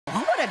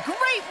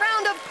great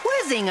round of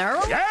quizzing,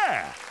 Earl.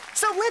 Yeah!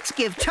 So let's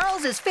give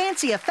Charles's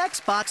fancy effects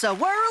box a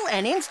whirl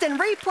and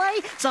instant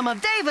replay some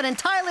of David and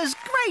Tyler's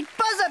great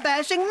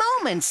buzzer-bashing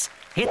moments.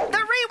 Hit the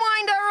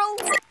rewind, Earl.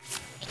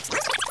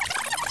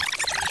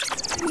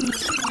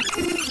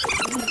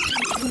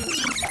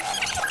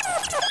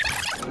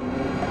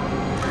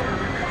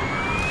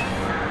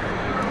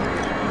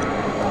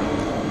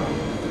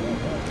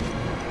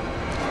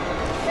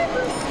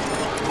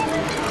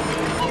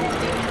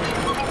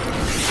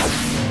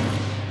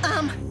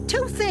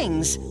 Two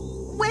things.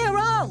 Where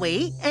are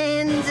we?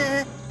 And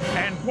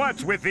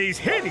what's with these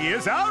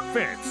hideous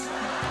outfits?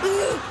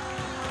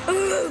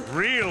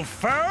 Real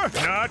fur?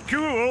 Not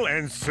cool,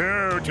 and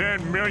so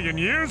 10 million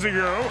years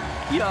ago.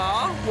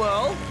 Yeah,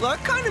 well,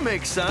 that kind of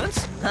makes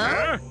sense.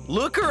 Huh?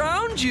 Look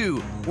around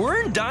you.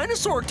 We're in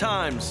dinosaur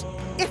times.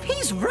 If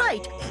he's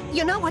right,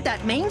 you know what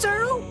that means,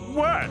 Earl?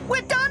 What?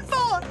 We're done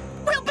for!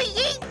 We'll be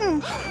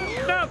eaten!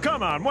 Now,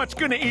 come on, what's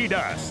gonna eat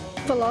us?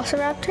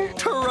 Velociraptor?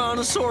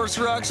 Tyrannosaurus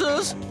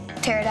Rexes?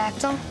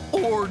 Pterodactyl?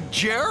 Or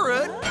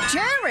Jarrett?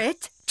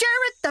 Jarrett?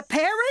 Jarrett the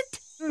parrot?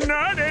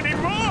 Not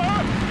anymore!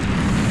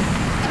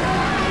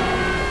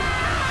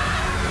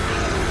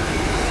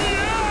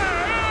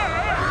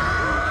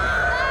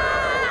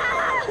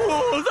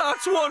 Oh,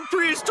 that's one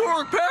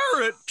prehistoric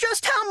parrot!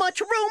 Just how much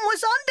room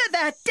was under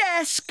that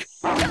desk?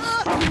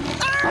 Earl!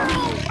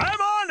 I'm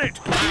on it!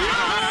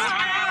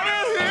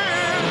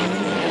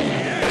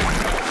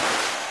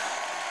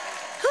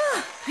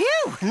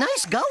 Phew,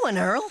 nice going,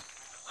 Earl.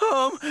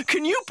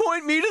 Can you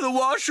point me to the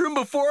washroom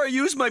before I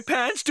use my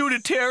pants due to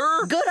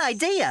terror? Good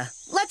idea.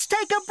 Let's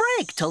take a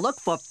break to look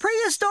for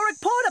prehistoric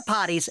porta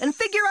potties and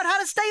figure out how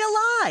to stay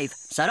alive.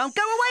 So don't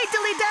go away,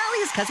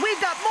 dilly-dallies, because we've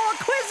got more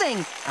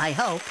quizzing, I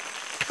hope.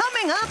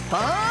 Coming up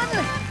on...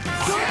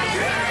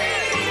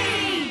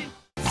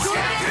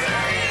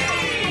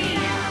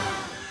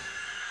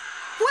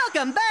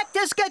 Welcome back to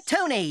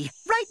Scatoony.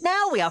 Right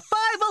now we are 5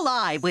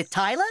 alive with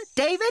Tyler,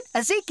 David,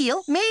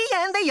 Ezekiel, me,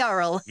 and the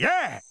Earl.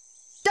 Yeah!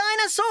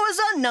 Dinosaurs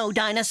or no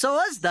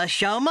dinosaurs, the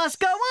show must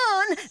go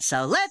on.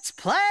 So let's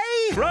play...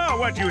 Draw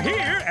what you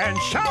hear and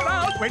shout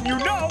out when you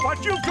know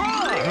what you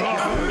draw.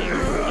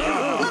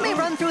 Let me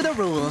run through the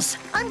rules.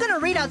 I'm going to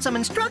read out some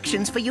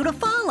instructions for you to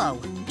follow.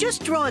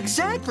 Just draw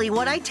exactly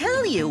what I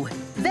tell you.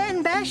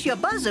 Then bash your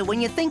buzzer when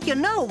you think you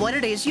know what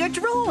it is you're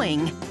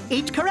drawing.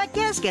 Each correct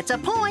guess gets a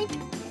point.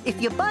 If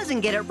you buzz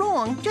and get it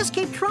wrong, just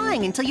keep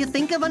trying until you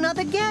think of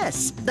another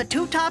guess. The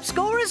 2 top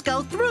scorers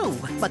go through,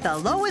 but the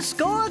lowest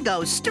score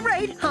goes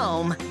straight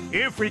home.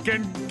 If we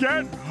can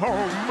get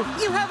home.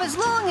 You have as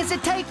long as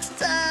it takes,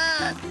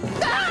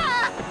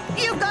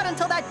 You've got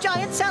until that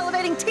giant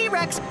salivating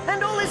T-Rex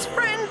and all his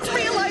friends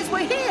realize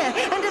we're here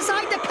and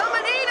decide to come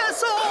and eat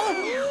us all.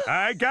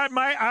 I got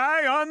my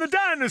eye on the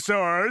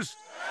dinosaurs.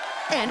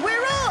 And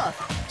we're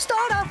off.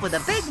 Start off with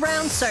a big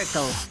round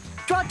circle.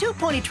 Draw 2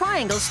 pointy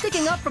triangles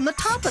sticking up from the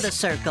top of the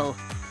circle.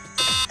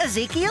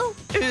 Ezekiel?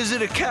 Is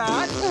it a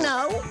cat?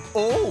 No.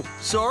 Oh,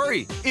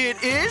 sorry.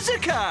 It is a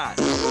cat.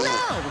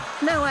 No.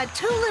 Now add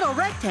 2 little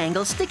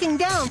rectangles sticking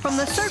down from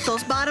the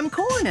circle's bottom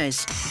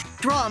corners.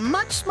 Draw a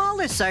much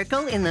smaller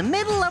circle in the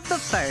middle of the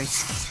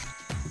first.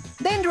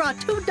 Then draw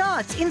 2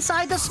 dots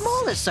inside the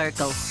smaller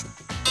circle.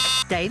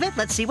 David,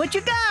 let's see what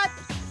you got.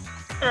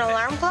 An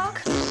alarm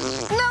clock?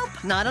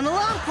 Nope, not an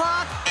alarm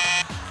clock.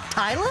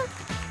 Tyler?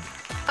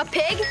 A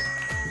pig?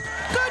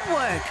 Good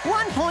work.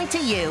 1 point to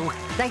you.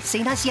 They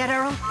seen us yet,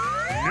 Earl?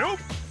 Nope.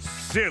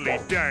 Silly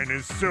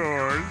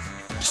dinosaurs.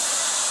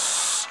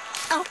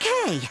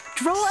 Okay,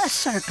 draw a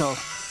circle.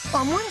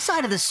 On one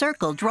side of the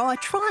circle, draw a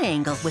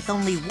triangle with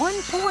only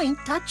 1 point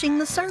touching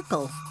the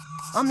circle.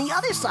 On the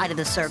other side of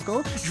the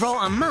circle,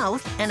 draw a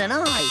mouth and an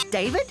eye.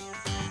 David?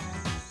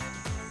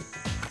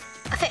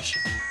 A fish.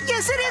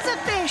 Yes, it is a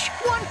fish.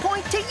 1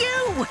 point to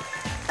you.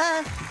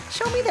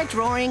 Show me that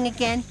drawing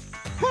again.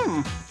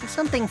 There's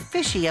something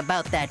fishy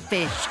about that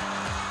fish.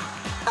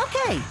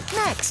 Okay,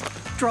 next.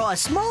 Draw a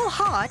small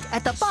heart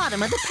at the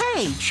bottom of the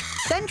page.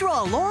 Then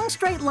draw a long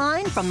straight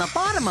line from the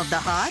bottom of the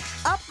heart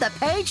up the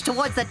page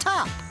towards the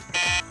top.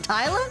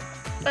 Tyler?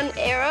 An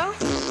arrow?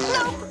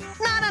 Nope,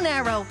 not an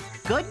arrow.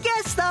 Good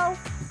guess, though.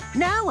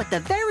 Now, at the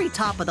very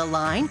top of the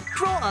line,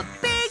 draw a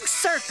big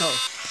circle.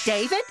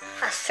 David?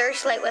 A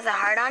searchlight with a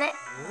heart on it?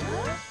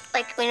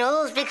 Like, we know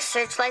those big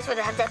searchlights where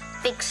they have that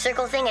big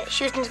circle thing and it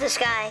shoots into the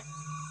sky?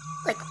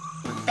 Like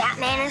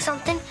Batman or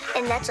something?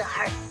 And that's a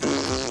heart.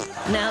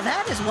 Now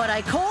that is what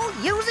I call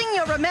using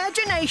your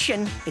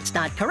imagination. It's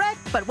not correct,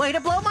 but way to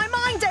blow my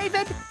mind,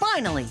 David.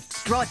 Finally,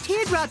 draw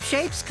teardrop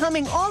shapes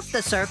coming off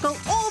the circle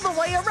all the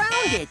way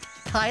around it.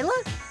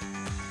 Tyler?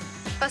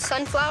 A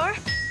sunflower?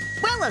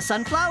 Well, a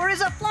sunflower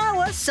is a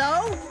flower,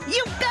 so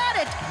you got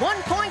it.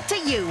 1 point to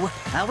you.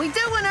 How we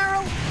doing,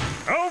 Earl?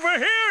 Over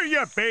here,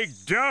 you big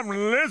dumb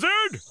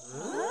lizard.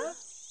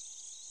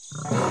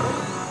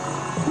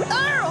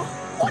 Earl,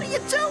 what are you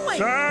doing?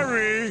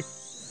 Sorry.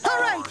 All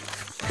right,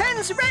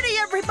 pens ready,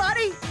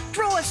 everybody.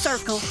 Draw a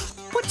circle.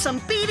 Put some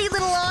beady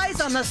little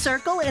eyes on the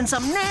circle and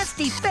some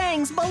nasty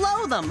fangs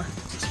below them.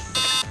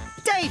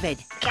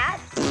 David. Cat?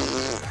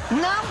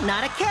 No,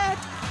 not a cat.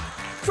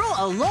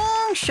 Draw a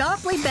long,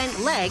 sharply bent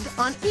leg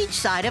on each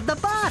side of the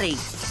body.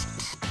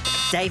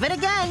 David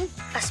again.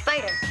 A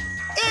spider.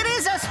 It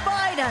is a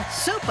spider.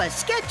 Super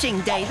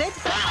sketching, David.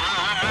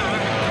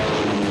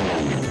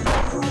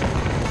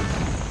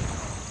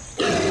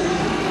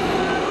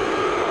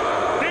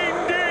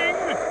 Ding, ding!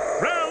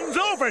 Round's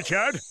over,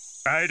 Chudd.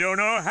 I don't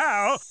know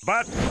how,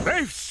 but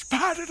they've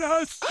spotted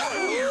us.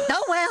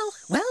 Oh,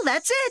 well,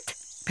 that's it.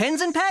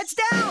 Pens and pads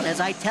down as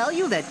I tell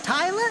you that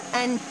Tyler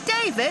and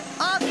David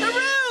are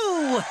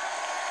through.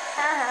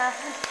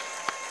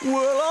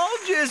 Well,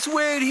 I'll just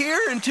wait here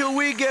until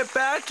we get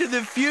back to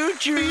the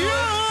future.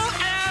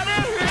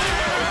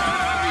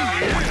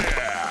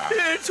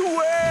 It's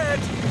wet!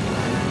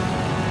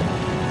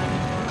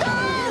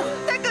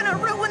 Oh, they're gonna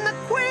ruin the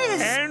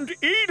quiz. And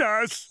eat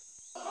us.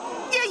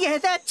 Yeah,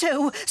 that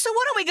too. So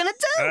what are we gonna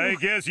do? I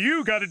guess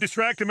you gotta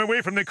distract them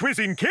away from the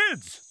quizzing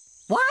kids.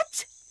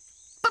 What?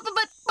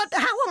 But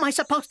how am I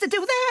supposed to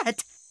do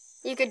that?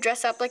 You could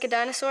dress up like a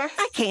dinosaur.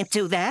 I can't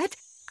do that.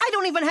 I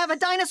don't even have a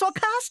dinosaur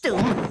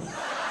costume.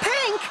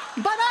 Pink,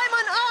 but I'm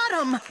an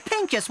autumn.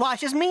 Pink just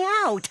washes me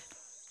out.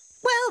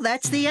 Well,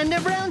 that's the end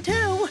of round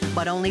 2.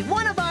 But only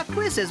one of our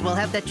quizzes will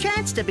have the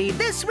chance to be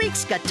this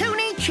week's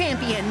Scatoony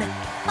champion.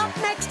 Up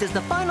next is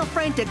the final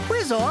frantic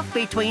quiz-off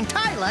between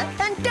Tyler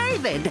and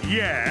David.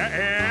 Yeah,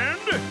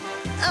 and?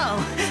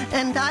 Oh,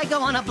 and I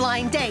go on a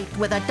blind date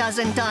with a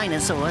dozen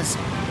dinosaurs.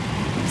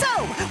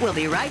 So, we'll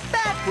be right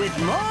back with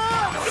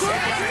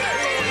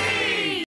more...